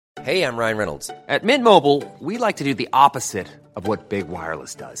Hey, I'm Ryan Reynolds. At Mint Mobile, we like to do the opposite of what Big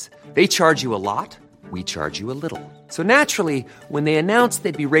Wireless does. They charge you a lot, we charge you a little. So naturally, when they announced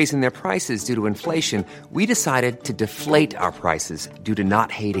they'd be raising their prices due to inflation, we decided to deflate our prices due to not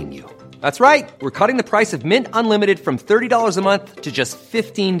hating you. That's right. We're cutting the price of Mint Unlimited from $30 a month to just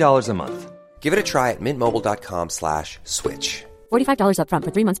 $15 a month. Give it a try at mintmobile.com/switch. $45 up front for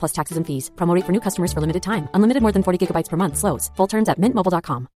 3 months plus taxes and fees. Promo rate for new customers for limited time. Unlimited more than 40 gigabytes per month. Slows full terms at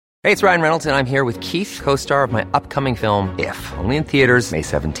mintmobile.com. Hey, it's Ryan Reynolds, and I'm here with Keith, co-star of my upcoming film, If, only in theaters May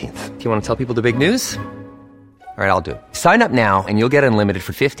 17th. Do you want to tell people the big news? All right, I'll do it. Sign up now and you'll get unlimited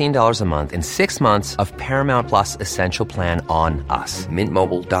for $15 a month and 6 months of Paramount Plus Essential Plan on us.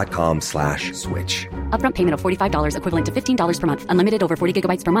 Mintmobile.com/switch. Upfront payment of $45 equivalent to $15 per month. Unlimited over 40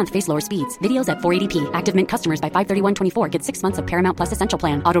 gigabytes per month. Face lower speeds. Videos at 480p. Active Mint customers by 531.24 get 6 months of Paramount Plus Essential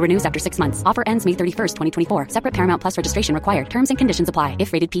Plan. Auto renews after 6 months. Offer ends May 31st, 2024. Separate Paramount Plus registration required. Terms and conditions apply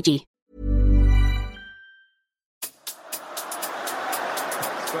if rated PG.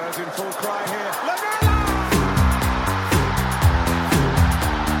 Spurs in full cry here.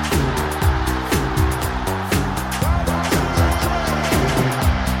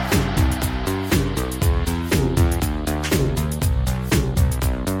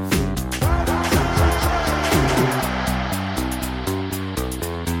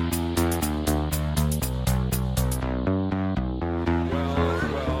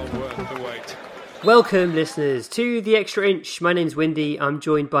 Welcome, listeners, to The Extra Inch. My name's Windy. I'm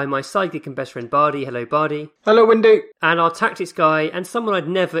joined by my sidekick and best friend, Bardi. Hello, Bardi. Hello, Windy. And our tactics guy, and someone I'd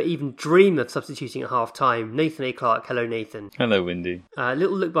never even dream of substituting at half-time, Nathan A. Clark. Hello, Nathan. Hello, Windy. A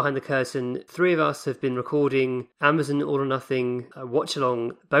little look behind the curtain. 3 of us have been recording Amazon All or Nothing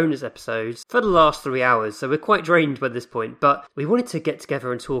watch-along bonus episodes for the last 3 hours, so we're quite drained by this point, but we wanted to get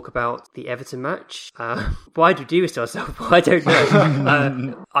together and talk about the Everton match. Why do we do this to ourselves? I don't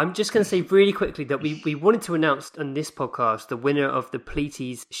know. I'm just going to say really quickly that we wanted to announce on this podcast the winner of the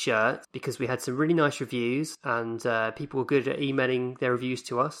Pleaties shirt, because we had some really nice reviews and people were good at emailing their reviews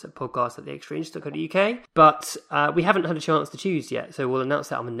to us at podcast@theextrainch.co.uk, but we haven't had a chance to choose yet, so we'll announce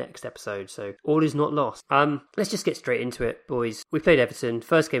that on the next episode, so all is not lost. Let's just get straight into it, boys. We played Everton,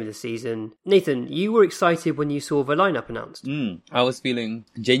 first game of the season. Nathan, you were excited when you saw the lineup announced. I was feeling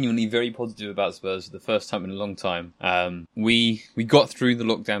genuinely very positive about Spurs for the first time in a long time. We got through the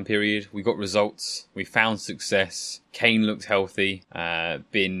lockdown period, we got results, we found success. Kane looked healthy.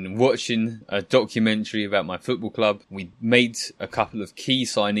 Been watching a documentary about my football club. We made a couple of key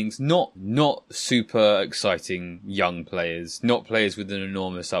signings, not super exciting young players, not players with an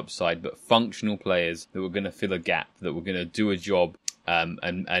enormous upside, but functional players that were going to fill a gap, that were going to do a job. And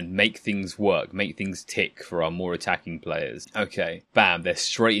make things work, make things tick for our more attacking players. Okay, bam, they're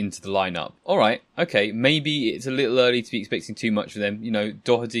straight into the lineup. Alright, okay, maybe it's a little early to be expecting too much of them. You know,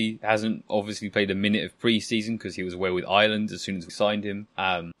 Doherty hasn't obviously played a minute of pre-season because he was away with Ireland as soon as we signed him.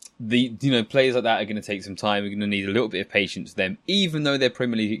 Players like that are going to take some time. We're going to need a little bit of patience with them, even though they're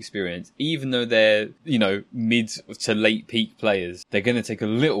Premier League experienced, even though they're, mid to late peak players. They're going to take a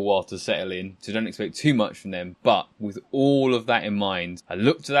little while to settle in, so don't expect too much from them. But with all of that in mind, I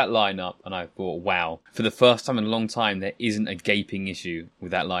looked at that lineup and I thought, wow, for the first time in a long time, there isn't a gaping issue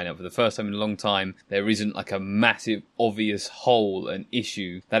with that lineup. For the first time in a long time, there isn't like a massive, obvious hole, an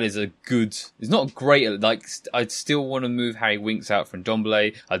issue. That is a good, it's not great, like, I'd still want to move Harry Winks out from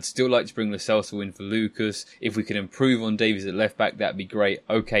Ndombele. I'd still like to bring Lo Celso in for Lucas. If we could improve on Davies at left back, that'd be great.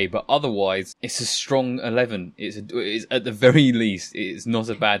 Okay, but otherwise, it's a strong 11. It's at the very least, it's not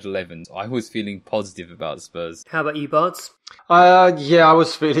a bad 11. I was feeling positive about Spurs. How about you, Bards? Yeah, I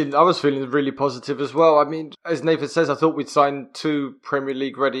was feeling really positive as well. I mean, as Nathan says, I thought we'd signed 2 Premier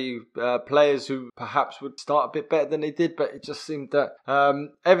League ready players who perhaps would start a bit better than they did, but it just seemed that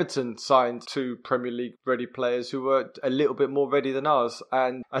Everton signed 2 Premier League ready players who were a little bit more ready than us.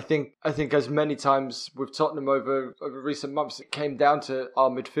 And I think as many times with Tottenham over recent months, it came down to our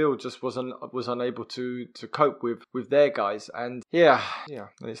midfield just was unable to cope with their guys. And yeah,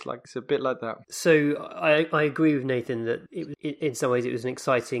 it's a bit like that. So I agree with Nathan that in some ways it was an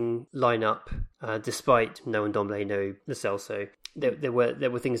exciting lineup, despite no Ndombele, no Lo Celso. There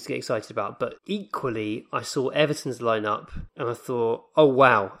were things to get excited about, but equally I saw Everton's lineup and I thought, oh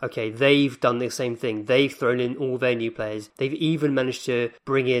wow, okay, they've done the same thing. They've thrown in all their new players. They've even managed to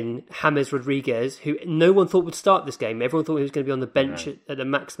bring in James Rodriguez, who no one thought would start this game. Everyone thought he was going to be on the bench at the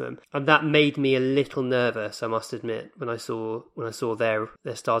maximum, and that made me a little nervous, I must admit, when I saw their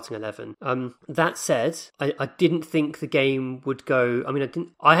starting 11. That said, I didn't think the game would go. I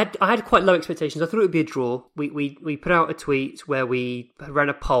mean, I had quite low expectations. I thought it would be a draw. We put out a tweet where where we ran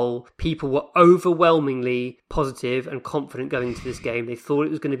a poll. People were overwhelmingly positive and confident going into this game. They thought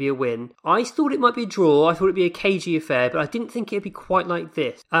it was going to be a win. I thought it might be a draw. I thought it'd be a cagey affair, but I didn't think it'd be quite like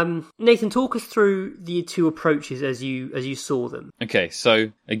this. Nathan, talk us through the two approaches as you saw them. Okay,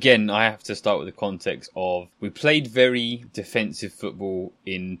 so again, I have to start with the context of we played very defensive football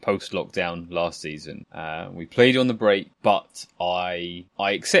in post-lockdown last season. We played on the break, but I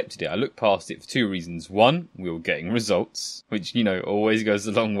accepted it. I looked past it for two reasons. One, we were getting results, which, always goes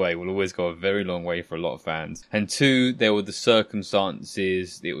a long way, will always go a very long way for a lot of fans. And two, there were the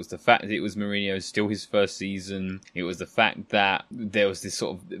circumstances. It was the fact that it was Mourinho's still his first season. It was the fact that there was this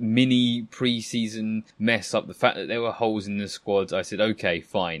sort of mini pre-season mess up, the fact that there were holes in the squad. I said, okay,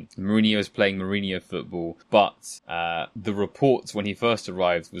 fine. Mourinho's playing Mourinho football, but the reports when he first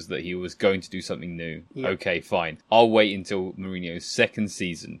arrived was that he was going to do something new. Yeah. Okay, fine. I'll wait until Mourinho's second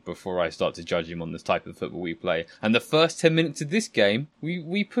season before I start to judge him on the type of football we play. And the first 10 minutes of this game,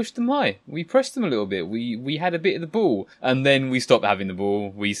 we pushed them high. We pressed them a little bit. We had a bit of the ball. And then we stopped having the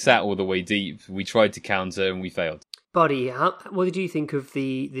ball. We sat all the way deep. We tried to counter and we failed. Buddy, what did you think of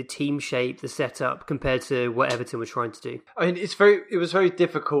the team shape, the setup, compared to what Everton were trying to do? I mean, it was very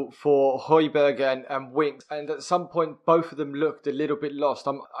difficult for Højbjerg and Winks, and at some point both of them looked a little bit lost.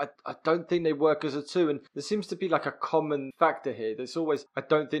 I don't think they work as a two, and there seems to be like a common factor here. There's always, I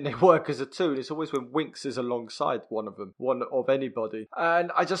don't think they work as a two, and it's always when Winks is alongside one of anybody. And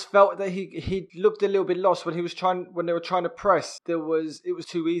I just felt that he looked a little bit lost when when they were trying to press. It was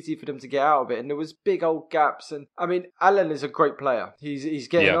too easy for them to get out of it, and there was big old gaps. And I mean, Allen is a great player. He's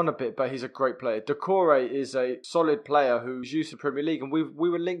getting on a bit, but he's a great player. Doucouré is a solid player who's used to Premier League, and we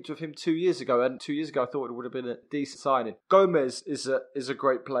were linked with him 2 years ago. And 2 years ago, I thought it would have been a decent signing. Gomez is a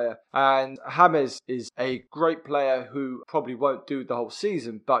great player, and James is a great player who probably won't do the whole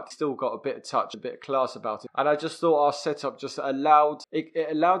season, but still got a bit of touch, a bit of class about it. And I just thought our setup just allowed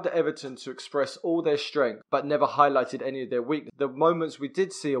the Everton to express all their strength, but never highlighted any of their weakness. The moments we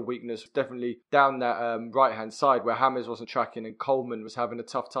did see a weakness was definitely down that right hand side where James wasn't tracking and Coleman was having a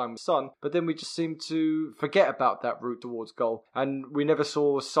tough time with Son, but then we just seemed to forget about that route towards goal, and we never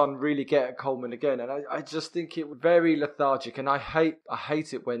saw Son really get at Coleman again. And I just think it was very lethargic, and I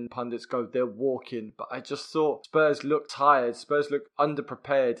hate it when pundits go they're walking, but I just thought Spurs looked tired, Spurs looked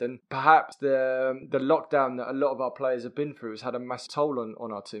underprepared, and perhaps the lockdown that a lot of our players have been through has had a massive toll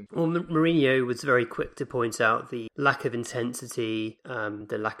on our team. Well, Mourinho was very quick to point out the lack of intensity,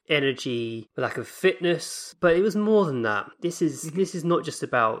 the lack of energy, the lack of fitness, but it was more than that. This is not just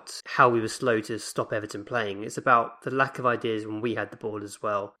about how we were slow to stop Everton playing. It's about the lack of ideas when we had the ball as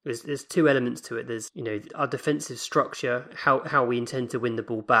well. There's two elements to it. There's our defensive structure, how we intend to win the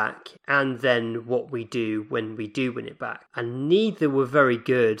ball back, and then what we do when we do win it back. And neither were very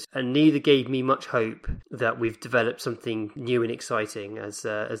good, and neither gave me much hope that we've developed something new and exciting, as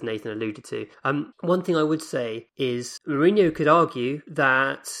Nathan alluded to. One thing I would say is Mourinho could argue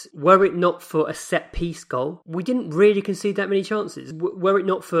that were it not for a set piece goal, we didn't really concede that many chances. Were it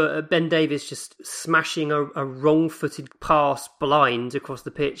not for Ben Davies just smashing a wrong-footed pass blind across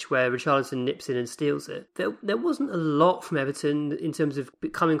the pitch where Richarlison nips in and steals it, there wasn't a lot from Everton in terms of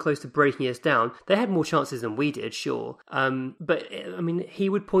coming close to breaking us down. They had more chances than we did, sure. But, I mean, he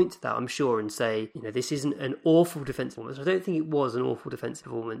would point to that, I'm sure, and say, this isn't an awful defensive performance. I don't think it was an awful defensive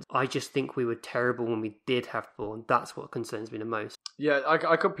performance. I just think we were terrible when we did have the ball, and that's what concerns me the most. Yeah,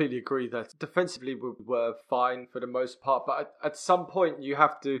 I completely agree that defensively we were fine for the most part, but at some point you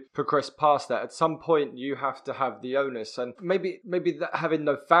have to progress past that. At some point you have to have the onus, and maybe that having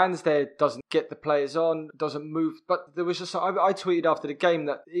no fans there doesn't get the players on, doesn't move. But there was just, I tweeted after the game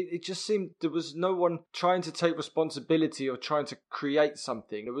that it just seemed there was no one trying to take responsibility or trying to create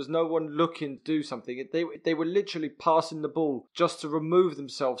something. There was no one looking to do something. They were literally passing the ball just to remove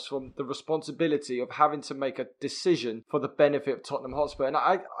themselves from the responsibility of having to make a decision for the benefit of Tottenham Hotspur. And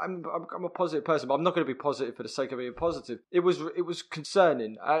I'm a positive person, but I'm not going to be positive for the sake of being positive. It was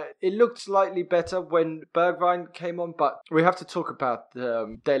concerning. It looked slightly better when Bergwijn came on, but we have to talk about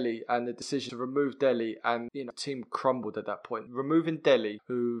Dele and the decision to remove Dele, and the team crumbled at that point. Removing Dele,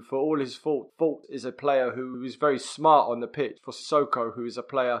 who for all his fault is a player who is very smart on the pitch, for Sissoko, who is a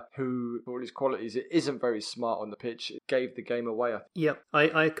player who, for all his qualities, it isn't very smart on the pitch. It gave the game away. Yep,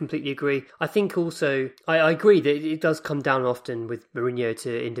 I completely agree. I think also, I agree that it does come down often with Mourinho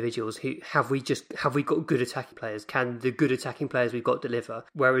to individuals who have we got good attacking players? Can the good attacking players we've got deliver?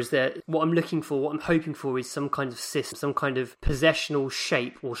 Whereas what I'm looking for, what I'm hoping for is some kind of system, some kind of possessional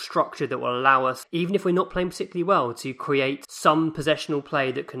shape or structure that will allow us, even if we're not playing particularly well, to create some possessional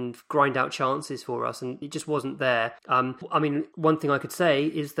play that can grind out chances for us, and it just wasn't there. I mean, one thing I could say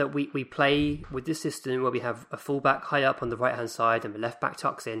is that we play with this system where we have a fullback high up on the right hand side and the left back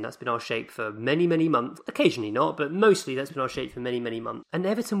tucks in. That's been our shape for many, many months. Occasionally not, but mostly that's been our shape for many, many months. And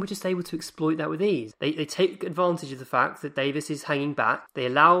Everton were just able to exploit that with ease. They take advantage of the fact that Davis is hanging back. They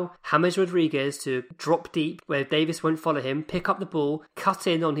allow James Rodriguez to drop deep where Davis won't follow him, pick up the ball, cut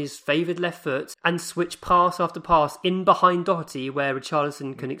in on his favoured left foot, and switch pass after pass in behind Doherty where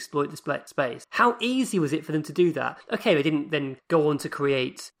Richarlison can exploit the space. How easy was it for them to do that? Okay, they didn't then go on to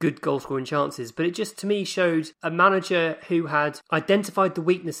create good goal scoring chances, but it just to me showed a manager who had identified the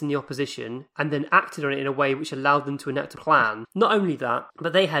weakness in the opposition and then acted on it in a way which allowed them to enact a plan. Not only that,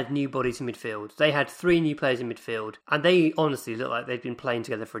 but they had new bodies in midfield. They had 3 new players in midfield, and they honestly look like they've been playing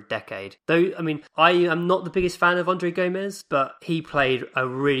together for a decade. Though, I mean, I am not the biggest fan of Andre Gomez, but he played a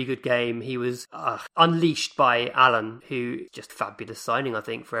really good game. He was unleashed by Allen, who just fabulous signing, I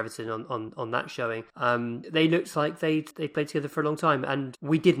think, for Everton on that showing. They looked like they played together for a long time, and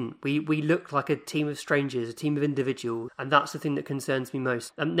we didn't. We looked like a team of strangers, a team of individuals, and that's the thing that concerns me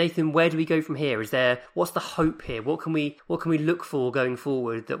most. Nathan, where do we go from here? What's the hope here? What can we look for going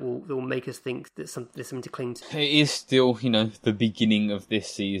forward that will make us think that there's something to cling to? It is still, the beginning of this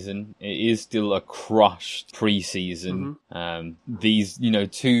season. It is still a crushed pre-season. Mm-hmm. These,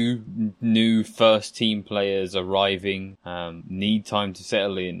 2 new first team players arriving, need time to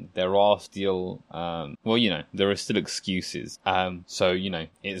settle in. There are still, there are still excuses. So,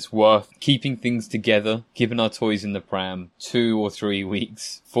 it's worth keeping things together, keeping our toys in the pram 2 or 3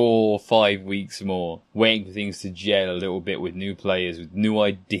 weeks, 4 or 5 weeks more, waiting for things to gel a little bit with new players, with new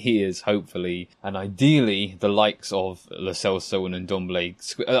ideas, hopefully, and ideally the likes of Lo Celso and Ndombele.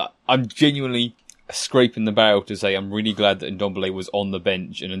 I'm genuinely scraping the barrel to say I'm really glad that Ndombele was on the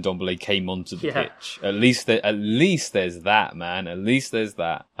bench and Ndombele came onto the pitch. At least there's that, man. At least there's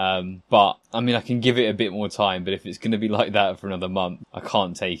that. But I mean, I can give it a bit more time, but if it's going to be like that for another month, I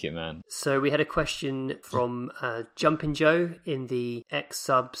can't take it, man. So we had a question from Jumpin' Joe in the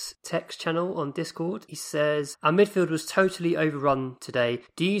X-Subs text channel on Discord. He says, our midfield was totally overrun today.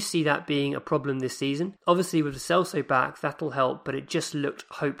 Do you see that being a problem this season? Obviously with the Celso back, that'll help, but it just looked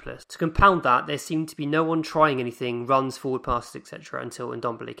hopeless. To compound that, there seemed to be no one trying anything, runs, forward passes, etc. until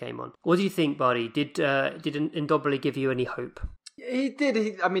Ndombele came on. What do you think, Bardi? Did Ndombele give you any hope? He did.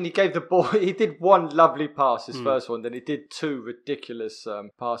 He gave the ball. He did one lovely pass, his first one. Then he did 2 ridiculous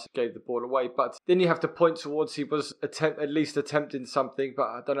passes. Gave the ball away. But then you have to point towards he was at least attempting something. But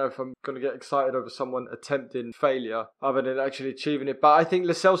I don't know if I'm going to get excited over someone attempting failure other than actually achieving it. But I think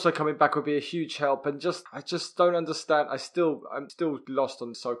Lo Celso coming back would be a huge help. And I just don't understand. I'm still lost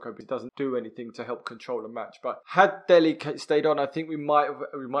on Soko. He doesn't do anything to help control the match. But had Dele stayed on, I think we might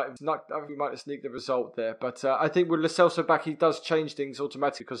have sneaked the result there. But I think with Lo Celso back, he does change things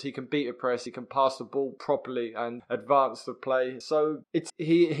automatically because he can beat a press, he can pass the ball properly and advance the play. So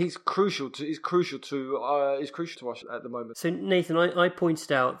he's crucial to us at the moment. So Nathan, I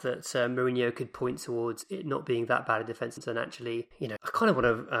pointed out that Mourinho could point towards it not being that bad a defence, and actually, I kind of want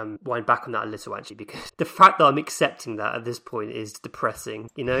to wind back on that a little actually, because the fact that I'm accepting that at this point is depressing.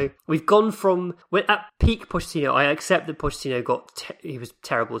 We've gone from at peak Pochettino. I accept that Pochettino he was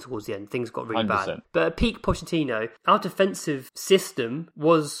terrible towards the end. Things got really 100%. Bad. But at peak Pochettino, our defensive system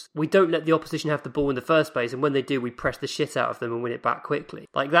was we don't let the opposition have the ball in the first place, and when they do, we press the shit out of them and win it back quickly.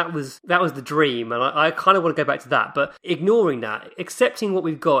 Like that was the dream, and I kind of want to go back to that. But ignoring that, accepting what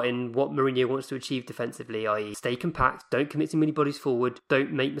we've got in what Mourinho wants to achieve defensively, i.e. stay compact, don't commit too many bodies forward,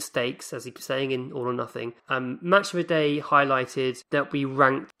 don't make mistakes, as he was saying in All or Nothing. Match of the Day highlighted that we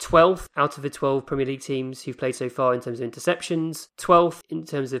ranked 12th out of the 12 Premier League teams who've played so far in terms of interceptions, 12th in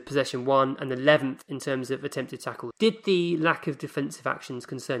terms of possession won, and 11th in terms of attempted tackles. Did the lack of defensive actions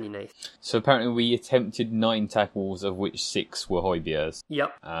concern you, Nath? So apparently we attempted 9 tackles, of which 6 were Højbjerg's.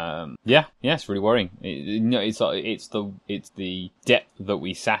 Yep. Yeah, it's really worrying. It's the depth that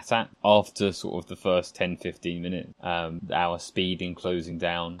we sat at after sort of the first 10-15 minutes. Our speed in closing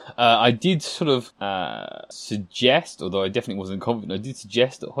down. I did sort of suggest, although I definitely wasn't confident, I did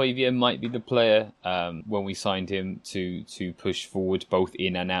suggest that Højbjerg might be the player when we signed him to push forward both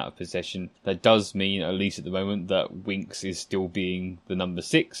in and out of possession. That does mean, at least at the moment, that Winks is still being the number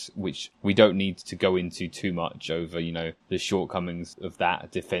 6, which we don't need to go into too much over, the shortcomings of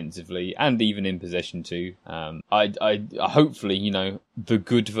that defensively and even in possession too. I hopefully, the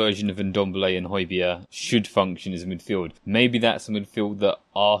good version of Ndombele and Højbjerg should function as a midfield. Maybe that's a midfield that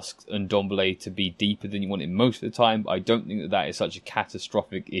asks Ndombele to be deeper than you want him most of the time, but I don't think that is such a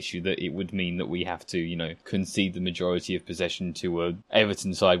catastrophic issue that it would mean that we have to, concede the majority of possession to a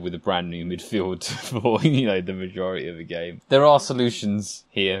Everton side with a brand new midfield for, the majority of the game. There are solutions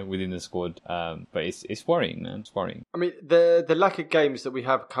here within the squad, but it's worrying, man. It's worrying. I mean, the lack of games that we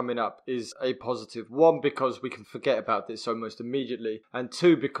have coming up is a positive. One, because we can forget about this almost immediately, and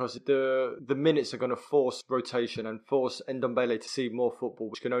two, because the minutes are going to force rotation and force Ndombele to see more football,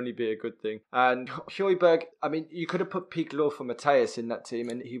 which can only be a good thing. And Højbjerg, I mean, you could have put Piccolo for Mateus in that team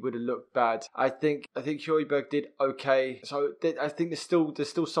and he would have looked bad. I think Højbjerg did okay. So I think there's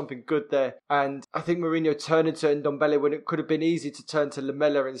still something good there. And I think Mourinho turned to Ndombele when it could have been easy to turn to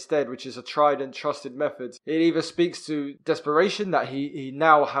Lamela instead, which is a tried and trusted method. It either speaks to desperation that he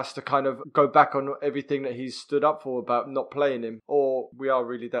now has to kind of go back on everything that he's stood up for about not playing him, or we are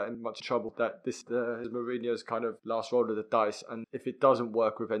really that in much trouble that this is Mourinho's kind of last roll of the dice. And if it doesn't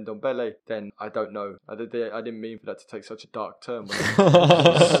work with Ndombele, then I don't know. I didn't mean for that to take such a dark turn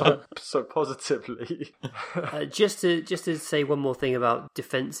so positively. Just to say one more thing about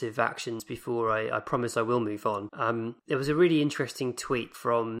defensive actions before I promise I will move on. There was a really interesting tweet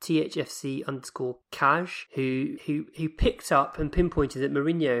from THFC_Kaj who picked up and pinpointed that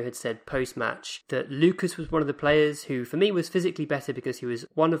Mourinho had said post-match that Lucas was one of the players who, for me, was physically better because he was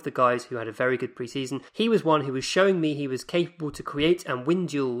one of the guys who had a very good pre-season. He was one who was showing me he was capable to create and win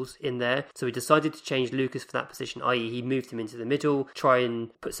duels in there, so he decided to change Lucas for that position, i.e. he moved him into the middle, try and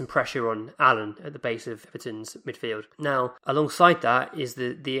put some pressure on Allen at the base of Everton's midfield. Now, alongside that is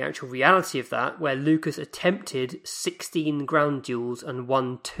the actual reality of that, where Lucas attempted 16 ground duels and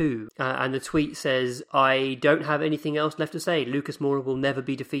won 2. And the tweet says, "I don't have anything else left to say. Lucas Moura will never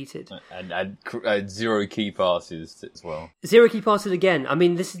be defeated." And 0 key passes as well. 0 key passes again. I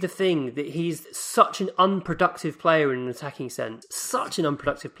mean, this is the thing, that he's such an unproductive player in an attacking sense. Such an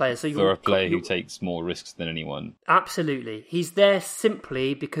unproductive player. So for a player who takes more risks than anyone. Absolutely. He's there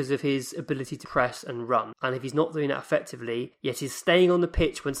simply because of his ability to press and run. And if he's not doing that effectively, yet he's staying on the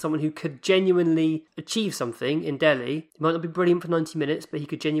pitch when someone who could genuinely achieve something in Delhi, he might not be brilliant for 90 minutes, but he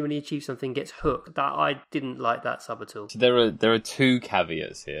could genuinely achieve something, gets hooked. That I didn't like that sub at all. So there are 2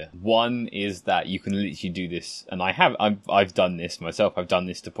 caveats here. One is that you can literally do this, and I've done this myself. I've done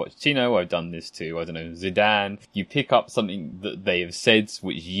this to Pochettino. I've done this to, Zidane. You pick up something that they have said,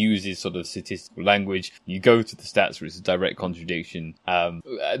 which uses sort of statistical language. You go to the stats where it's a direct contradiction.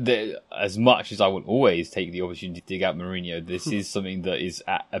 As much as I will always take the opportunity to dig out Mourinho, this is something that is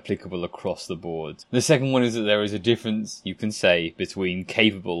applicable across the board. The second one is that there is a difference, you can say, between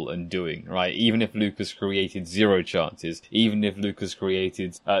capable and doing, right? Even if Lucas created 0 chances, even if Lucas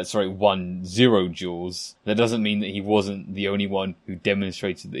created, won 0 duels, that doesn't mean that he wasn't the only one who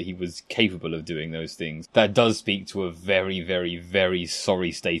demonstrated that he was capable of doing those things. That does speak to a very, very, very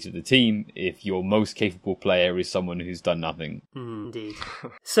sorry state of the team if your most capable player is someone who's done nothing. Indeed.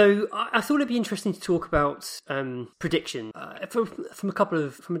 So I thought it'd be interesting to talk about prediction from a couple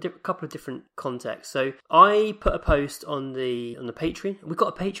of different contexts. So I put a post on the Patreon. We've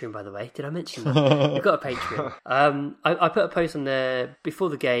got a Patreon, by the way. Did I mention that? We've got a Patreon. I put a post on there before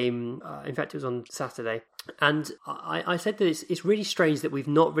the game. In fact, it was on Saturday. And I said that it's really strange that we've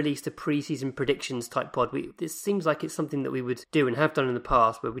not released a pre-season predictions type pod. This seems like it's something that we would do and have done in the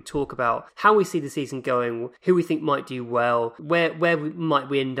past, where we talk about how we see the season going, who we think might do well, where might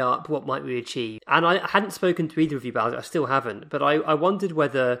we end up, what might we achieve. And I hadn't spoken to either of you about it. I still haven't. But I wondered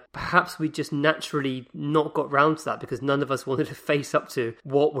whether perhaps we just naturally not got round to that because none of us wanted to face up to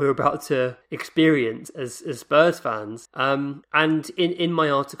what we're about to experience as Spurs fans. And in my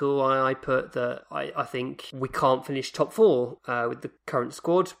article, I put that I think we can't finish top 4 with the current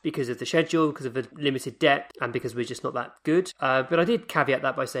squad because of the schedule, because of the limited depth, and because we're just not that good. But I did caveat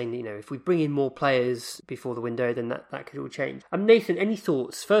that by saying, if we bring in more players before the window, then that could all change. Nathan, any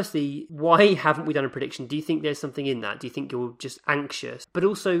thoughts? Firstly, why haven't we done a prediction? Do you think there's something in that? Do you think you're just anxious? But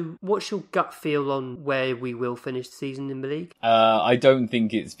also, what's your gut feel on where we will finish the season in the league? I don't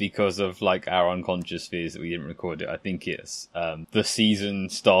think it's because of our unconscious fears that we didn't record it. I think it's the season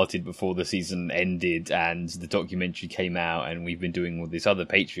started before the season ended, and the documentary came out, and we've been doing all this other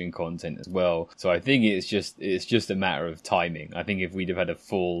Patreon content as well. So I think it's just a matter of timing. I think if we'd have had a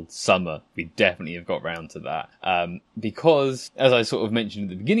full summer, we'd definitely have got round to that. Because, as I sort of mentioned at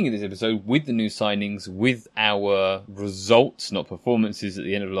the beginning of this episode, with the new signings, with our results, not performances, at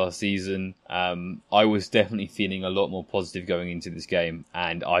the end of last season, I was definitely feeling a lot more positive going into this game,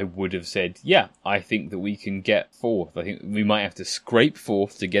 and I would have said, yeah, I think that we can get fourth. I think we might have to scrape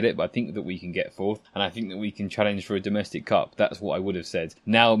fourth to get it, but I think that we can get fourth, and I think that we can challenge for a domestic cup. That's what I would have said.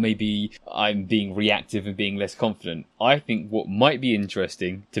 Now maybe I'm being reactive and being less confident. I think what might be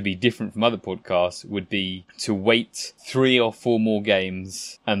interesting, to be different from other podcasts, would be to wait 3 or 4 more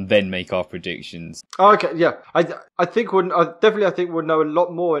games and then make our predictions. Okay, yeah. I think we'll know a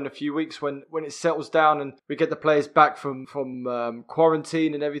lot more in a few weeks when it settles down and we get the players back from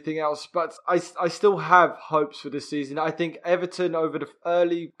quarantine and everything else. But I still have hopes for this season. I think Everton over the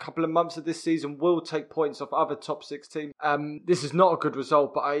early couple of months of this season will take points off other top 6 teams. This is not a good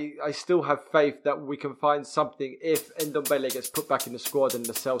result, but I still have faith that we can find something if Ndombele gets put back in the squad and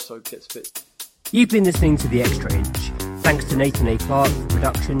Lo Celso gets fit. You've been listening to The Extra Inch. Thanks to Nathan A. Clark for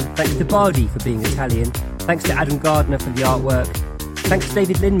production. Thanks to Bardi for being Italian. Thanks to Adam Gardner for the artwork. Thanks to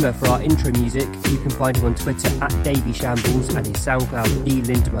David Lindmer for our intro music. You can find him on Twitter @DavyShambles and his SoundCloud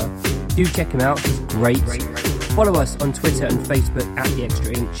 @DLindmer. Do check him out, he's great. Follow us on Twitter and Facebook @The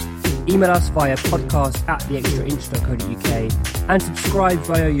Extra Inch. Email us via podcast@theextrainch.co.uk and subscribe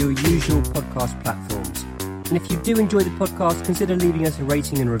via your usual podcast platforms. And if you do enjoy the podcast, consider leaving us a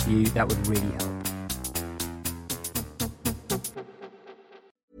rating and review. That would really help.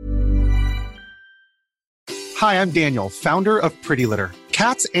 Hi, I'm Daniel, founder of Pretty Litter.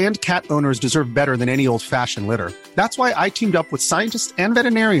 Cats and cat owners deserve better than any old-fashioned litter. That's why I teamed up with scientists and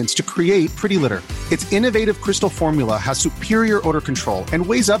veterinarians to create Pretty Litter. Its innovative crystal formula has superior odor control and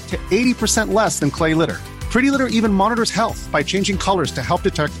weighs up to 80% less than clay litter. Pretty Litter even monitors health by changing colors to help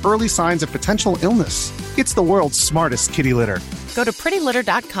detect early signs of potential illness. It's the world's smartest kitty litter. Go to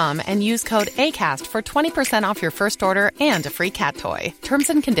prettylitter.com and use code ACAST for 20% off your first order and a free cat toy. Terms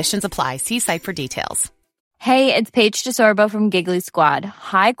and conditions apply. See site for details. Hey, it's Paige DeSorbo from Giggly Squad.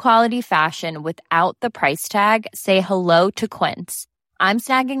 High quality fashion without the price tag. Say hello to Quince. I'm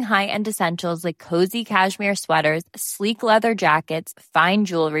snagging high-end essentials like cozy cashmere sweaters, sleek leather jackets, fine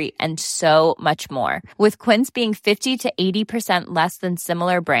jewelry, and so much more. With Quince being 50 to 80% less than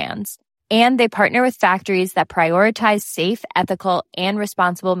similar brands. And they partner with factories that prioritize safe, ethical, and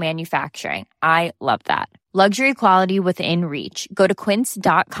responsible manufacturing. I love that. Luxury quality within reach. Go to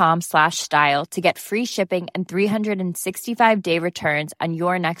quince.com/style to get free shipping and 365-day returns on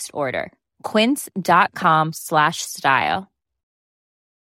your next order. Quince.com/style.